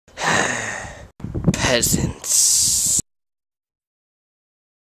Peasants.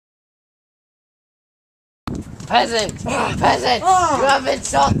 Peasant! Peasant! You have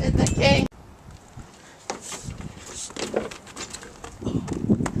insulted the king!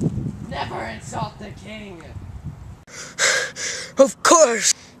 Never insult the king! Of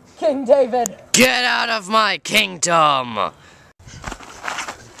course! King David! Get out of my kingdom!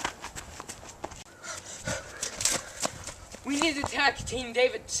 We need to attack King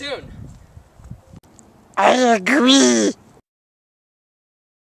David soon. I agree!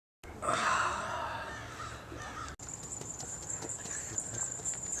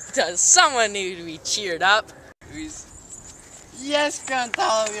 Does someone need to be cheered up? Yes,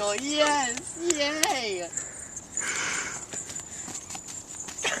 Bartholomew, yes! Yay!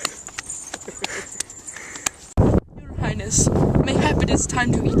 Your Highness, mayhap it is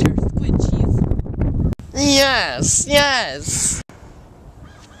time to eat your squid cheese. Yes, yes!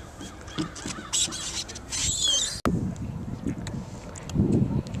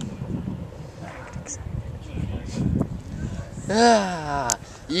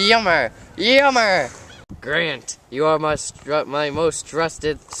 Yummer! Yummer! Grant, you are my most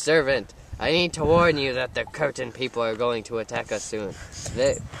trusted servant. I need to warn you that the curtain people are going to attack us soon.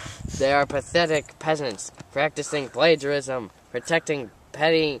 They are pathetic peasants, practicing plagiarism, protecting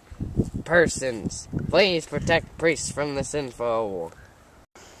petty persons. Please protect priests from the sinful.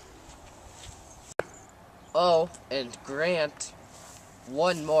 Oh, and Grant,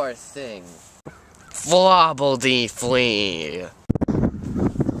 one more thing. Flobbledy-flee.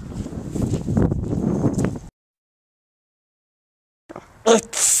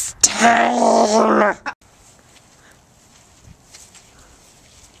 It's time!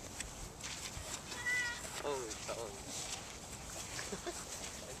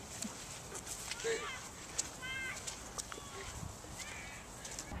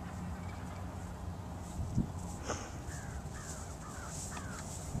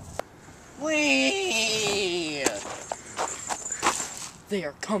 Flee! They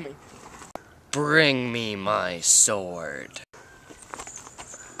are coming. Bring me my sword.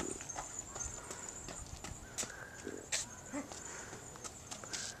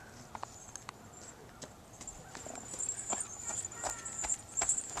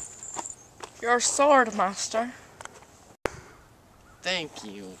 Your sword, master. Thank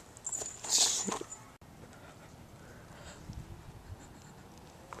you.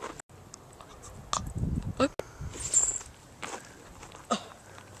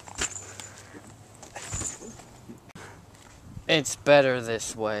 It's better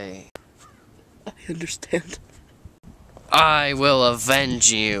this way. I understand. I will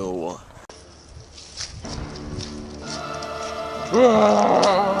avenge you.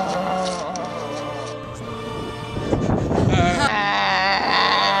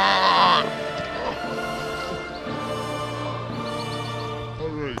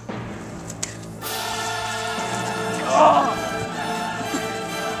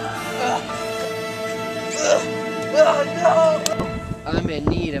 I'm in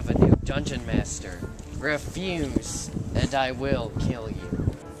need of a new dungeon master. Refuse, and I will kill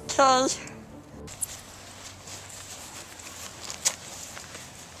you. Okay.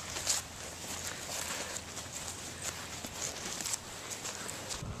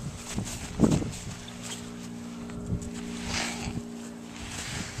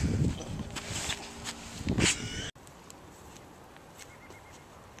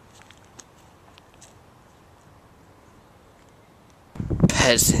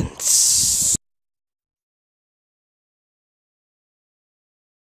 Peasants.